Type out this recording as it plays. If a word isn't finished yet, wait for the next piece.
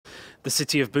The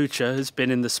city of Bucha has been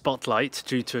in the spotlight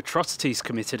due to atrocities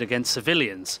committed against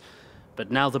civilians, but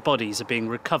now the bodies are being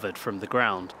recovered from the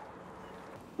ground.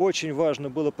 We couldn't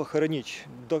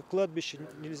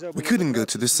go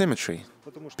to the cemetery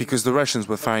because the Russians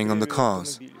were firing on the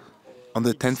cars. On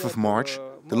the 10th of March,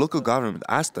 the local government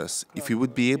asked us if we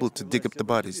would be able to dig up the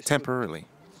bodies temporarily.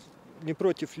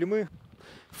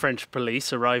 French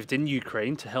police arrived in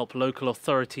Ukraine to help local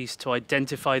authorities to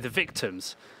identify the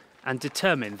victims and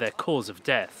determine their cause of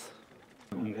death.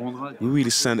 We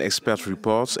will send expert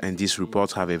reports, and these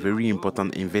reports have a very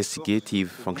important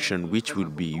investigative function which will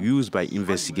be used by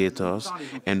investigators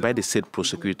and by the state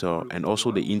prosecutor and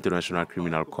also the International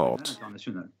Criminal Court.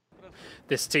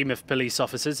 This team of police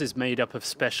officers is made up of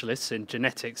specialists in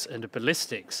genetics and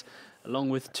ballistics, along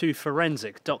with 2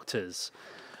 forensic doctors.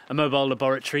 A mobile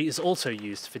laboratory is also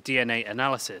used for DNA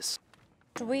analysis.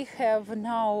 We have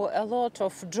now a lot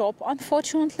of job,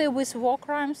 unfortunately, with war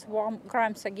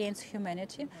crimes against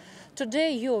humanity.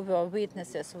 Today you were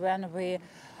witnesses when we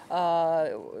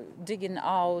digging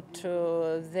out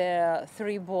the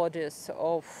 3 bodies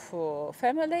of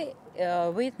family.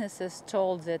 Witnesses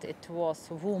told that it was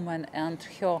a woman and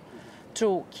her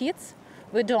 2 kids.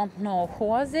 We don't know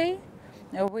who are they.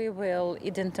 We will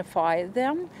identify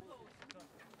them.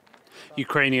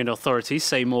 Ukrainian authorities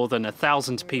say more than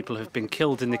 1,000 people have been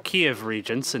killed in the Kyiv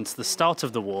region since the start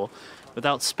of the war,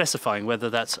 without specifying whether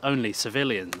that's only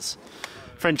civilians.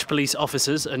 French police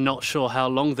officers are not sure how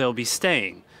long they'll be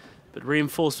staying, but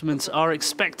reinforcements are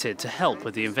expected to help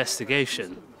with the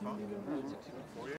investigation.